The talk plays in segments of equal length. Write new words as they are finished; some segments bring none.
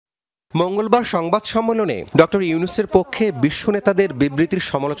মঙ্গলবার সংবাদ সম্মেলনে ডক্টর ইউনূসের পক্ষে বিশ্ব নেতাদের বিবৃতির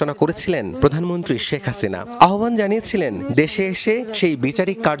সমালোচনা করেছিলেন প্রধানমন্ত্রী শেখ হাসিনা। আহ্বান জানিয়েছিলেন দেশে এসে সেই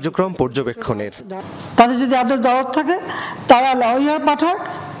বিচারিক কার্যক্রম পর্যবেক্ষণের। তাদের যদি আদর দরদ থাকে তারা লয়ার পাঠাক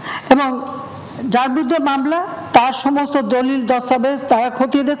এবং যার বিরুদ্ধে মামলা তার সমস্ত দলিল দস্তাবেজ তারা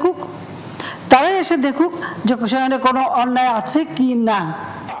খতিয়ে দেখুক, তারাই এসে দেখুক যে সেখানে কোনো অন্যায় আছে কি না।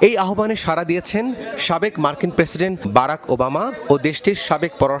 এই আহ্বানে সাড়া দিয়েছেন সাবেক মার্কিন প্রেসিডেন্ট বারাক ওবামা ও দেশটির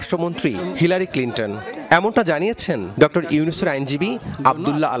সাবেক পররাষ্ট্রমন্ত্রী হিলারি ক্লিন্টন। এমনটা জানিয়েছেন ডক্টর ইউনূসের আইনজীবী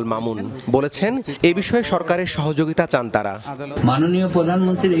আব্দুল্লাহ আল মামুন। বলেছেন এ বিষয়ে সরকারের সহযোগিতা চান তারা। মাননীয়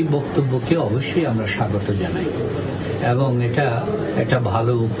প্রধানমন্ত্রীর এই বক্তব্যকে অবশ্যই আমরা স্বাগত জানাই এবং এটা একটা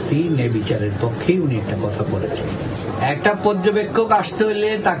ভালো উক্তি, ন্যায় বিচারের পক্ষেই উনি একটা কথা বলেছেন। একটা পর্যবেক্ষক আসতে হলে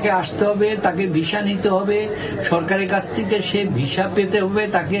তাকে আসতে হবে, তাকে ভিসা নিতে হবে, সরকারের কাছ থেকে সে ভিসা পেতে হবে,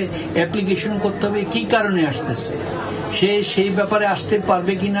 তাকে অ্যাপ্লিকেশন করতে হবে কি কারণে আসতেছে, সে সেই ব্যাপারে আসতে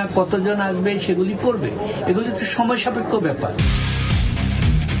পারবে কিনা, কতজন আসবে সেগুলি করবে। এগুলি তো সময় সাপেক্ষ ব্যাপার।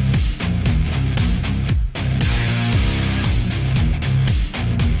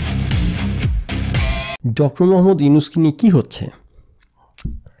 ডক্টর মোহাম্মদ ইউনূসকে নিয়ে কী হচ্ছে?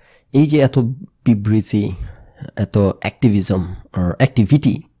 এই যে এত বিবৃতি, এত অ্যাক্টিভিজম আর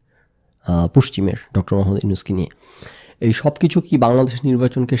অ্যাক্টিভিটি পশ্চিমের ডক্টর মোহাম্মদ ইউনূসকে নিয়ে, এই সব কিছু কি বাংলাদেশ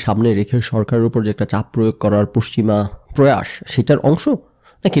নির্বাচনকে সামনে রেখে সরকারের উপর যে একটা চাপ প্রয়োগ করার পশ্চিমা প্রয়াস, সেটার অংশ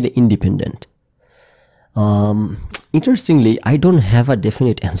নাকি এটা independent? Interestingly I don't have a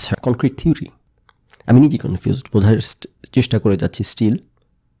definite answer, concrete theory. আমি নিজে কনফিউজড, বোঝার চেষ্টা করে যাচ্ছি স্টিল।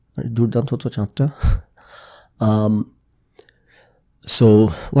 দুর্দান্ত তো চাঁদটা। So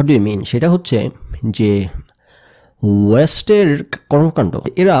what do you mean? সেটা হচ্ছে যে ওয়েস্টের কর্মকাণ্ড,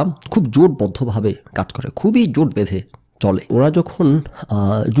 এরা খুব জোটবদ্ধভাবে কাজ করে, খুবই জোট বেঁধে চলে। ওরা যখন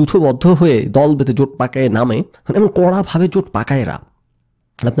যুথবদ্ধ হয়ে দল বেঁধে জোট পাকায় নামে, এমন কড়াভাবে জোট পাকায় এরা।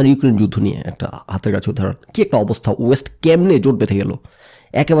 আপনার ইউক্রেন যুদ্ধ নিয়ে একটা হাতের কাছে উদাহরণ, কি একটা অবস্থা, ওয়েস্ট কেমনে জোট বেঁধে গেল।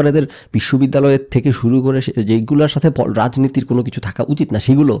 একেবারে এদের বিশ্ববিদ্যালয়ের থেকে শুরু করে যেগুলোর সাথে রাজনীতির কোনো কিছু থাকা উচিত না,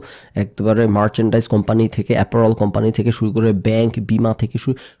 সেগুলো একেবারে মার্চেন্ডাইজ কোম্পানি থেকে অ্যাপারেল কোম্পানি থেকে শুরু করে ব্যাংক, বিমা থেকে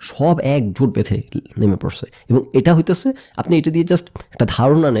শুরু, সব এক জোট বেঁধে নেমে পড়ছে। এবং এটা হইতেছে, আপনি এটা দিয়ে জাস্ট একটা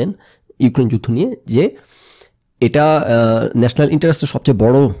ধারণা নেন ইউক্রেন যুদ্ধ নিয়ে, যে এটা ন্যাশনাল ইন্টারেস্টের সবচেয়ে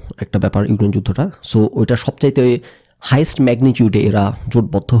বড় একটা ব্যাপার ইউক্রেন যুদ্ধটা। সো ওইটা সবচাইতে হাইয়েস্ট ম্যাগনিটিউডে এরা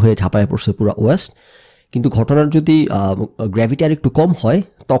জোটবদ্ধ হয়ে ঝাঁপায় পড়ছে পুরো ওয়েস্ট। কিন্তু ঘটনার যদি গ্র্যাভিটি আর একটু কম হয়,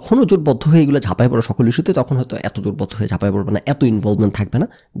 তখনও জোটবদ্ধ হয়ে এগুলো ঝাঁপায় পড়ে সকল ইস্যুতে, তখন হয়তো এত জোটবদ্ধ হয়ে ঝাঁপায় পড়বে না, এত ইনভলভমেন্ট থাকবে না,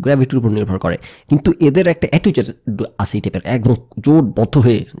 গ্র্যাভিটির উপর নির্ভর করে। কিন্তু এদের একটা অ্যাটিটিউড আছে এই টাইপের, একদম জোটবদ্ধ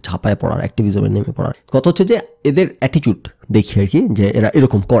হয়ে ঝাঁপায় পড়ার, অ্যাক্টিভিজমে নেমে পড়ার। কথা হচ্ছে যে এদের অ্যাটিটিউড দেখি আর কি, যে এরা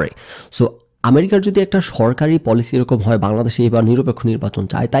এরকম করে। সো আমেরিকার যদি একটা সরকারি পলিসি এরকম হয়, বাংলাদেশে এবার নিরপেক্ষ নির্বাচন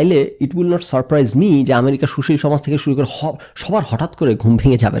চায়, তাইলে it will not surprise me যে আমেরিকার সুশীল সমাজ থেকে শুরু করে সবার হঠাৎ করে ঘুম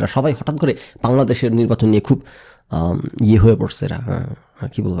ভেঙে যাবে, এরা সবাই হঠাৎ করে বাংলাদেশের নির্বাচন নিয়ে খুব হয়ে পড়ছে, এরা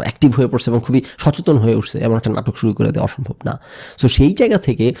কী বলবো, অ্যাক্টিভ হয়ে পড়ছে এবং খুবই সচেতন হয়ে উঠছে, এমন একটা নাটক শুরু করে দেওয়া অসম্ভব না। সো সেই জায়গা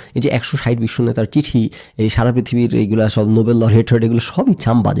থেকে এই যে 160 বিশ্ব নেতার চিঠি, এই সারা পৃথিবীর এইগুলো সব নোবেল লরেট, এগুলো সবই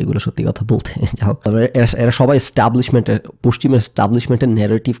চামবাজ, এগুলো সত্যি কথা বলতে। যাই হোক, এরা সবাই এস্টাবলিশমেন্টের, পশ্চিমের এস্টাবলিশমেন্টের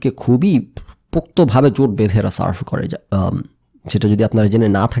ন্যারেটিভকে খুবই পোক্তভাবে জোট বেঁধে এরা সার্ভ করে। সেটা যদি আপনারা জেনে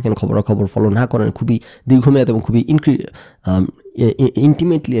না থাকেন, খবরাখবর ফলো না করেন, খুবই দীর্ঘমেয়াদ এবং খুবই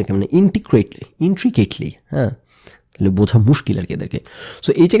ইন্টিমেটলি, মানে ইন্ট্রিকেটলি, হ্যাঁ, তাহলে বোঝা মুশকিল আর কি এদেরকে।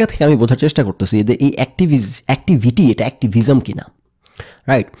 সো এই জায়গা থেকে আমি বোঝার চেষ্টা করতেছি এদের এই অ্যাক্টিভিটি, এটা অ্যাক্টিভিজম কিনা,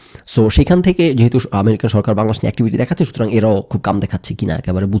 রাইট? সো সেখান থেকে যেহেতু আমেরিকান সরকার বাংলাদেশ নিয়ে অ্যাক্টিভিটি দেখাচ্ছে, সুতরাং এরাও খুব কাম দেখাচ্ছে কিনা,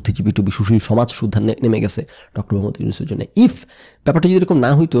 একেবারে বুদ্ধিজীবী টুবি সুশীল সমাজ শুদ্ধা নেমে গেছে ডক্টর মোহাম্মদ ইউনূসের জন্য। ইফ ব্যাপারটা যদি এরকম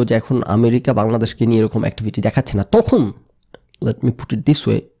না হইতো যে এখন আমেরিকা বাংলাদেশকে নিয়ে এরকম অ্যাক্টিভিটি দেখাচ্ছে না, তখন let me put it this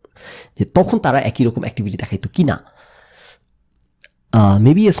way, যে তখন তারা একই রকম অ্যাক্টিভিটি দেখাইতো কিনা।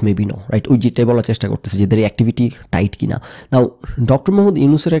 Maybe yes, maybe no, right? ওই যেটাই বলার চেষ্টা করতেছে যে এদের অ্যাক্টিভিটি টাইট কিনা। নাও ডক্টর মোহাম্মদ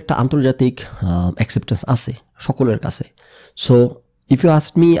ইউনূসের একটা আন্তর্জাতিক অ্যাকসেপ্টেন্স আছে সকলের কাছে। So if you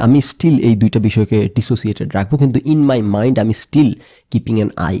ask me, আমি স্টিল এই দুইটা বিষয়কে ডিসোসিয়েটেড রাখবো, কিন্তু ইন মাই মাইন্ড আমি স্টিল কিপিং অ্যান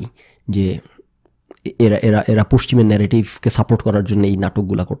আই যে এরা পশ্চিমের ন্যারেটিভকে সাপোর্ট করার জন্য এই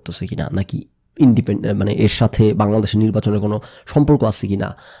নাটকগুলো করতেছে কিনা, নাকি ইন্ডিপেন্ডেন্ট, মানে এর সাথে বাংলাদেশের নির্বাচনের কোনো সম্পর্ক আছে কিনা,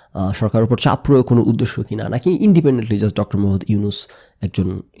 সরকারের উপর চাপ প্রয়োগ কোনো উদ্দেশ্য কিনা, নাকি independently just doctor Mohammad Yunus একজন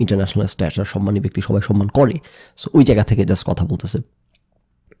ইন্টারন্যাশনাল স্ট্যাটার সম্মানী ব্যক্তি, সবাই সম্মান করে। সো ওই জায়গা থেকে জাস্ট কথা বলতেছে।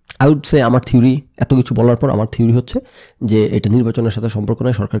 আই উড সে আমার থিওরি, এত কিছু বলার পর আমার থিওরি হচ্ছে যে এটা নির্বাচনের সাথে সম্পর্ক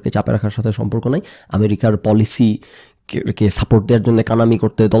নাই, সরকারকে চাপে রাখার সাথে সম্পর্ক নাই, আমেরিকার পলিসিকে সাপোর্ট দেওয়ার জন্য কানামি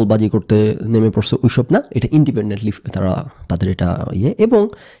করতে, দলবাজি করতে নেমে পড়ছে, ওইসব না, এটা ইন্ডিপেন্ডেন্টলি তাদের এটা এবং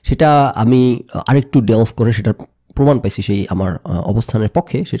সেটা আমি আরেকটু ডেলভ করে সেটার প্রমাণ পাইছি সেই আমার অবস্থানের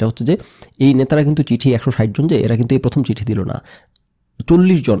পক্ষে। সেটা হচ্ছে যে এই নেতারা কিন্তু চিঠি 160 জন, যে এরা কিন্তু এই প্রথম চিঠি দিল না,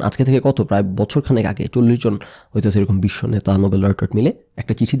 40 জন, আজকে থেকে কত প্রায় বছরখানেক আগে 40 জন হইতেছে এরকম বিশ্ব নেতা নোবেল লরেট মিলে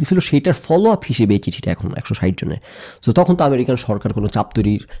একটা চিঠি দিয়েছিল, সেইটার ফলো আপ হিসেবে এই চিঠিটা এখন 160 জনের। সো তখন তো আমেরিকান সরকার কোনো চাপ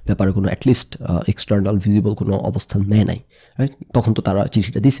তৈরির ব্যাপারে কোনো অ্যাটলিস্ট এক্সটার্নাল ভিজিবল কোনো অবস্থান নেয় নাই, রাইট? তখন তো তারা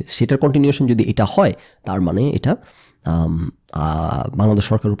চিঠিটা দিছে, সেটার কন্টিনিউশন যদি এটা হয় তার মানে এটা বাংলাদেশ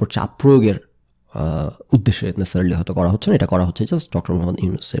সরকারের উপর চাপ প্রয়োগের উদ্দেশ্যে নেসারালি হয়তো করা হচ্ছে না, এটা করা হচ্ছে জাস্ট ডক্টর মোহাম্মদ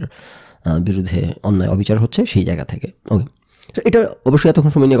ইউনূসের বিরুদ্ধে অন্যায় অবিচার হচ্ছে সেই জায়গা থেকে। ওকে, এটা অবশ্যই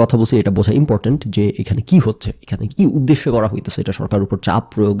এতক্ষণ সময় নিয়ে কথা বলছি, এটা বোঝা ইম্পর্টেন্ট যে এখানে কি হচ্ছে, এখানে কি উদ্দেশ্যে করা হইতেছে, এটা সরকারের উপর চাপ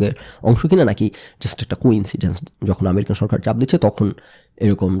প্রয়োগের অংশ কিনা নাকি জাস্ট একটা কোইন্সিডেন্স। যখন আমেরিকান সরকার চাপ দিচ্ছে তখন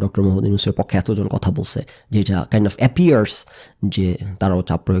এরকম ডক্টর মোহাম্মদ ইউনূসের পক্ষে এতজন কথা বলছে যে এটা কাইন্ড অফ অ্যাপিয়ার্স যে তারাও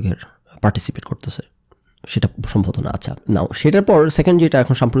চাপ প্রয়োগের পার্টিসিপেট করতেছে, সেটা সম্ভবত না। আচ্ছা, নাও সেটার পর সেকেন্ড যেটা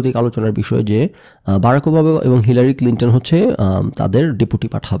এখন সাম্প্রতিক আলোচনার বিষয় যে বারাক ওবামা এবং হিলারি ক্লিন্টন হচ্ছে তাদের ডেপুটি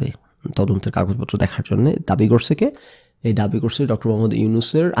পাঠাবে তদন্তের কাগজপত্র দেখার জন্য। দাবি করছে কে? এই দাবি করছে ডক্টর মোহাম্মদ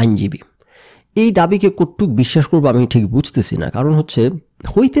ইউনূসের আইনজীবী। এই দাবিকে কতটুক বিশ্বাস করবো আমি ঠিক বুঝতেছি না, কারণ হচ্ছে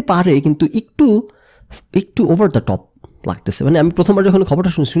হইতে পারে কিন্তু একটু ওভার দ্য টপ লাগতেছে। মানে আমি প্রথমবার যখন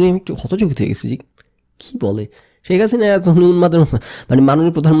খবরটা শুনে আমি একটু হতচকিত হয়ে গেছি, কী বলে শেখ হাসিনা এত উন্মাদের, মানে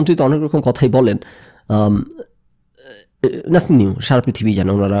মাননীয় প্রধানমন্ত্রী তো অনেক রকম কথাই বলেন, নাথিং নিউ, সারা পৃথিবী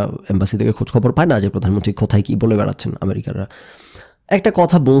জানে, ওনারা এম্বাসি থেকে খোঁজ খবর পায় না যে প্রধানমন্ত্রী কোথায় কী বলে বেড়াচ্ছেন। আমেরিকাররা একটা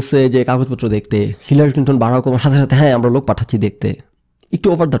কথা বলছে যে কাগজপত্র দেখতে, হিলারি ক্লিন্টন বারাক ওবামার সাথে সাথে হ্যাঁ আমরা লোক পাঠাচ্ছি দেখতে, একটু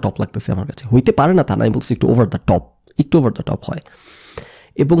ওভার দ্য টপ লাগতেছে আমার কাছে। হইতে পারে না তা না, আমি বলছি একটু ওভার দ্য টপ হয়।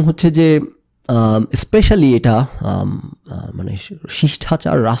 এবং হচ্ছে যে স্পেশালি এটা মানে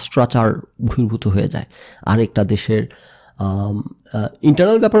শিষ্টাচার রাষ্ট্রাচার বহির্ভূত হয়ে যায়। আরেকটা দেশের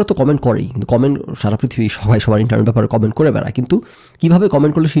ইন্টারনাল ব্যাপারে তো কমেন্ট করেই, কিন্তু কমেন্ট সারা পৃথিবী সবাই সবার ইন্টারনাল ব্যাপারে কমেন্ট করে বেড়ায়, কিন্তু কীভাবে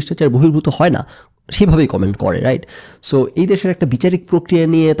কমেন্ট করলে শিষ্টাচার বহির্ভূত হয় না সেভাবেই কমেন্ট করে, রাইট? সো এই দেশের একটা বিচারিক প্রক্রিয়া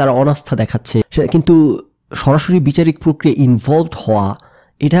নিয়ে তারা অনাস্থা দেখাচ্ছে, সেটা কিন্তু সরাসরি বিচারিক প্রক্রিয়া ইনভলভড হওয়া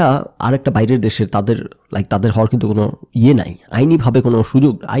এটা আরেকটা বাইরের দেশের তাদের হওয়ার কিন্তু কোনো ইয়ে নাই, আইনিভাবে কোনো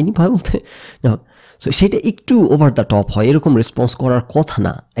সুযোগ, আইনিভাবে বলতে সো সেটা একটু ওভার দ্য টপ হয়। এরকম রেসপন্স করার কথা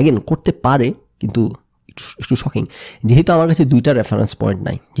না, অ্যাগেন করতে পারে কিন্তু একটু শকিং। যেহেতু আমার কাছে দুইটা রেফারেন্স পয়েন্ট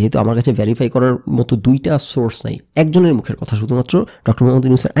নাই, যেহেতু আমার কাছে ভেরিফাই করার মতো দুইটা সোর্স নাই, একজনের মুখের কথা শুধুমাত্র ডক্টর মোহাম্মদ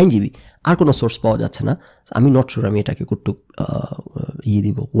ইউনূসের আইনজীবী, আর কোনো সোর্স পাওয়া যাচ্ছে না, আমি নট শিওর আমি এটাকে কটুক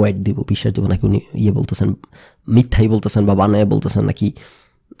দিব, ওয়েট দিব, বিশ্বাস দিব নাকি উনি বলতেছেন মিথ্যাই বলতেছেন বা বানায় বলতেছেন নাকি,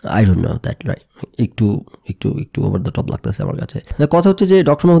 I don't know that, right? একটু ওভার দ্য টপ লাগতেছে আমার কাছে। কথা হচ্ছে যে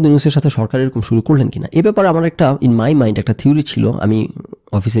ডক্টর মোহাম্মদ ইউনূসের সাথে সরকার এরকম শুরু করলেন কিনা, এ ব্যাপারে আমার একটা ইন মাই মাইন্ড একটা থিওরি ছিল। আমি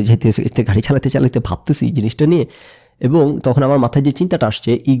অফিসে যেতে গাড়ি চালাতে ভাবতেছি জিনিসটা নিয়ে, এবং তখন আমার মাথায় যে চিন্তাটা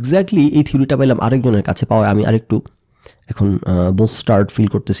আসছে এক্স্যাক্টলি এই থিওরিটা পাইলাম আরেকজনের কাছে পাওয়া, আমি আরেকটু এখন স্টার্ট ফিল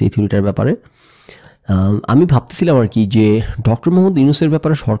করতেছি এই থিওরিটার ব্যাপারে। আমি ভাবতেছিলাম আর কি যে ডক্টর মোহাম্মদ ইউনূসের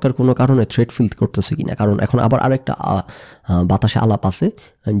ব্যাপারে সরকার কোনো কারণে থ্রেট ফিল করতেছে কিনা, কারণ এখন আবার আরেকটা বাতাসে আলাপ আছে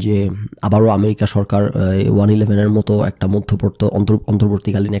যে আবারও আমেরিকা সরকার 1/11-এর মতো একটা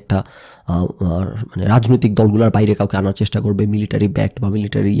অন্তর্বর্তীকালীন একটা মানে রাজনৈতিক দলগুলোর বাইরে কাউকে আনার চেষ্টা করবে, মিলিটারি ব্যাক্ট বা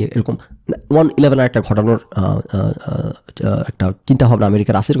মিলিটারি এরকম 1/11 একটা ঘটানোর একটা চিন্তাভাবনা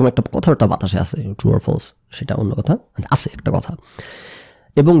আমেরিকার আছে, এরকম একটা কথাবার্তা বাতাসে আছে। ট্রু অর ফলস সেটা অন্য কথা, আছে একটা কথা।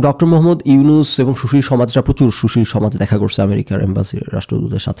 এবং ডক্টর মোহাম্মদ ইউনূস এবং সুশীল সমাজরা প্রচুর সুশীল সমাজ দেখা করছে আমেরিকার এম্বাসির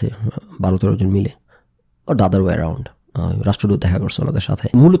রাষ্ট্রদূতের সাথে, 12-13 জন মিলে, ও দাদার ওয়ে অ্যারাউন্ড রাষ্ট্রদূত দেখা করছে ওনাদের সাথে।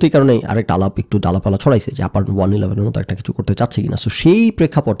 মূলত এই কারণেই আরেকটা একটু ডালাপালা ছড়াইছে যে আপার 1/11-এর মতো একটা কিছু করতে চাচ্ছে কিনা। সো সেই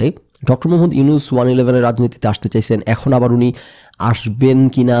প্রেক্ষাপটে ডক্টর মোহাম্মদ ইউনূস 1/11-এর রাজনীতিতে আসতে চাইছেন, এখন আবার উনি আসবেন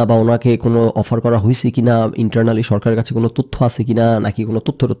কিনা বা ওনাকে কোনো অফার করা হয়েছে কিনা, ইন্টারনালি সরকারের কাছে কোনো তথ্য আছে কিনা, নাকি কোনো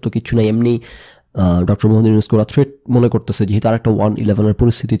তথ্য কিছু নাই, এমনি ডক্টর মোহাম্মদ ইউনূসকে ওরা থ্রেট মনে করতেছে, যেহেতু আর একটা 1/11-এর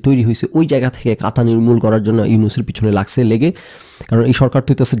পরিস্থিতি তৈরি হয়েছে, ওই জায়গা থেকে কাটা নির্মূল করার জন্য ইউনূসের পিছনে লেগে। কারণ এই সরকার তো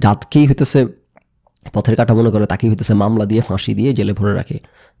হইতেছে যাকেই হইতেছে পথের কাটা মনে করে তাকেই হইতেছে মামলা দিয়ে ফাঁসি দিয়ে জেলে ভরে রাখে,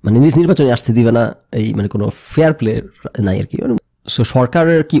 মানে নির্বাচনে আসতে দিবে না, এই মানে কোনো ফেয়ার প্লে নাই আর কি। সো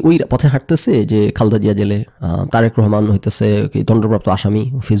সরকারের কি ওই পথে হাঁটতেছে যে খালেদা জিয়া জেলে, তারেক রহমান হইতেছে দণ্ডপ্রাপ্ত আসামি,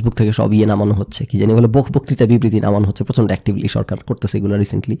 ফেসবুক থেকে সব নামানো হচ্ছে, কি জানি বলে বক্তৃতা বিবৃতি নামানো হচ্ছে, প্রচণ্ড অ্যাক্টিভলি সরকার করতেছে এগুলো।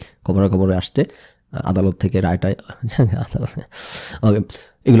 রিসেন্টলি খবরে আসছে আদালত থেকে রায়টায়,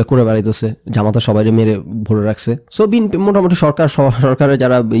 এগুলো করে বেড়াইতেছে, জামাতা সবাই মেরে ভরে রাখছে। সো মোটামুটি সরকারের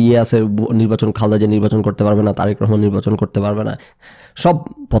যারা আছে নির্বাচন, খালেদা জিয়া নির্বাচন করতে পারবে না, তারেক রহমান নির্বাচন করতে পারবে না, সব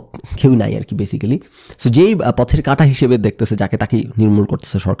পথ কেউ নাই আর কি বেসিক্যালি। সো যেই পথের কাটা হিসেবে দেখতেছে যাকে তাকেই নির্মূল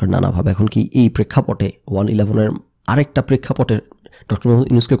করতেছে সরকার নানাভাবে। এখন কি এই প্রেক্ষাপটে 1/11-এর আরেকটা প্রেক্ষাপটে ডক্টর মোহাম্মদ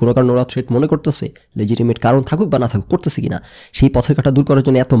ইউনূসকে কোনো কারণে ওরা থ্রেট মনে করতেছে, লেজিটিমেট কারণ থাকুক বা না থাকুক, করতেছে কিনা সেই পথের কাটা দূর করার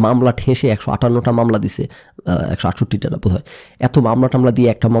জন্য এত মামলা ঠেসে 158টা মামলা দিছে, 168টা বোধ হয়, এত মামলা টামলা দিয়ে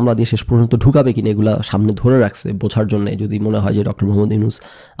একটা মামলা দিয়ে শেষ পর্যন্ত ঢুকাবে কিনা এগুলা সামনে ধরে রাখছে বোঝার জন্য। যদি মনে হয় যে ডক্টর মোহাম্মদ ইউনূস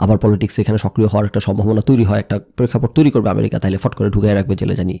আবার পলিটিক্সে এখানে সক্রিয় হওয়ার একটা সম্ভাবনা তৈরি হয়, একটা প্রেক্ষাপট তৈরি করবে আমেরিকা, তাহলে ফট করে ঢুকাই রাখবে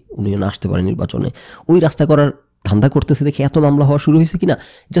জেলে, জানি উনিও না আসতে পারে নির্বাচনে, ওই রাস্তা করার ধান্দা করতেছে দেখে এত মামলা হওয়া শুরু হয়েছে কিনা,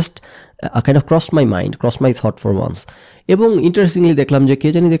 just kind of cross my thought for once. এবং ইন্টারেস্টিংলি দেখলাম যে কে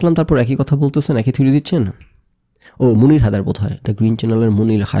জানি দেখলাম তারপর একই কথা বলতেছেন, একই থিওরি দিচ্ছেন। ও মুনির হায়দার বোধ হয়, দ্য গ্রিন চ্যানেলের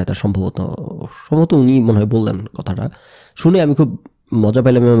মুনির হায়দার সম্ভবত উনি মনে হয় বললেন কথাটা। শুনে আমি খুব মজা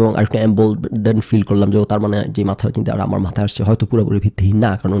পেলাম এবং আরেকটু এম্বোল্ডেন ফিল করলাম যে তার মানে যে মাথার চিন্তা আর আমার মাথায় আসছে হয়তো পুরোপুরি ভিত্তিহীন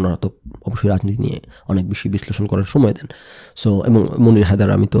না, কারণ ওনারা তো অবশ্যই রাজনীতি নিয়ে অনেক বেশি বিশ্লেষণ করার সময় দেন। সো এবং মুনির হায়দার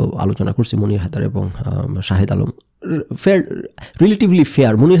আমি তো আলোচনা করছি, মুনির হায়দার এবং শাহেদ আলম রিলেটিভলি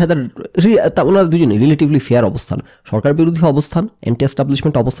ফেয়ার। মুনির হায়দার ওনারা দুজনেই রিলেটিভলি ফেয়ার অবস্থান, সরকার বিরোধী অবস্থান, অ্যান্টি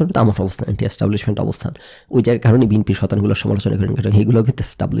এস্টাবলিশমেন্ট অবস্থান, আমার অবস্থান অ্যান্টি এস্টাবলিশমেন্ট অবস্থান। ওই যার কারণে বিএনপির শতানগুলোর সমালোচনা করেন, এইগুলো কিন্তু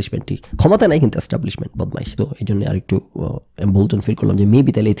এস্টাবলিশমেন্টই, ক্ষমতা নাই কিন্তু এস্টাবলিশমেন্ট বদমাইশ। তো এই জন্য আরেকটু এম্বোল্ডেন ফিল করলাম যে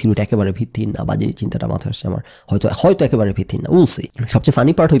মেবি তাহলে এই থিওরিটা একেবারে ভিত্তিহীন না, বা যে চিন্তাটা মাথায় আসছে আমার হয়তো একেবারে ভিত্তিহীন না, উলসি। সবচেয়ে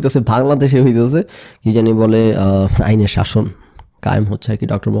ফানি পার্ট হইতেছে বাংলাদেশে হইতেছে কি জানি বলে আইনের শাসন কায়েম হচ্ছে আর কি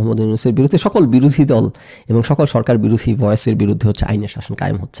ডক্টর মোহাম্মদ ইউনূসের বিরুদ্ধে সকল বিরোধী দল এবং সকল সরকার বিরোধী ভয়েসের বিরুদ্ধে হচ্ছে আইনের শাসন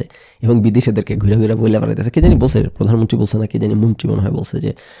কায়েম হচ্ছে, এবং বিদেশিদেরকে ঘুরে ঘুরে বলে বেড়াইতেছে। কে জানি বলছে, প্রধানমন্ত্রী বলছে না কে জানি মন্ত্রী মনে হয় বলছে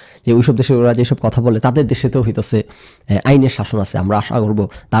যে ওইসব দেশে ওরা যেসব কথা বলে তাদের দেশেতেও হইতেছে আইনের শাসন আছে, আমরা আশা করবো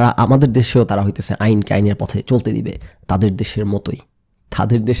তারা আমাদের দেশেও তারা হইতেছে আইনকে আইনের পথে চলতে দিবে, তাদের দেশের মতোই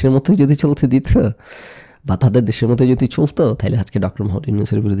যদি চলতে দিত বা তাদের দেশের মতো যদি চলতো তাহলে আজকে ডক্টর মোহাম্মদ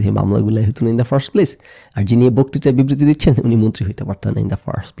ইউনূসের বিরুদ্ধে মামলাগুলো হতো না ইন দ্য ফার্স্ট প্লেস। আর যিনি বক্তৃতায় বিবৃতি দিচ্ছেন উনি মন্ত্রী হইতে পারতেন না ইন দ্য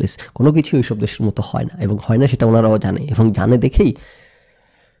ফার্স্ট প্লেস। কোনো কিছু ওইসব দেশের মতো হয় না, এবং হয় না সেটা ওনারাও জানে, এবং জানে দেখেই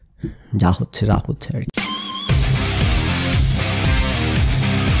যা হচ্ছে আর কি।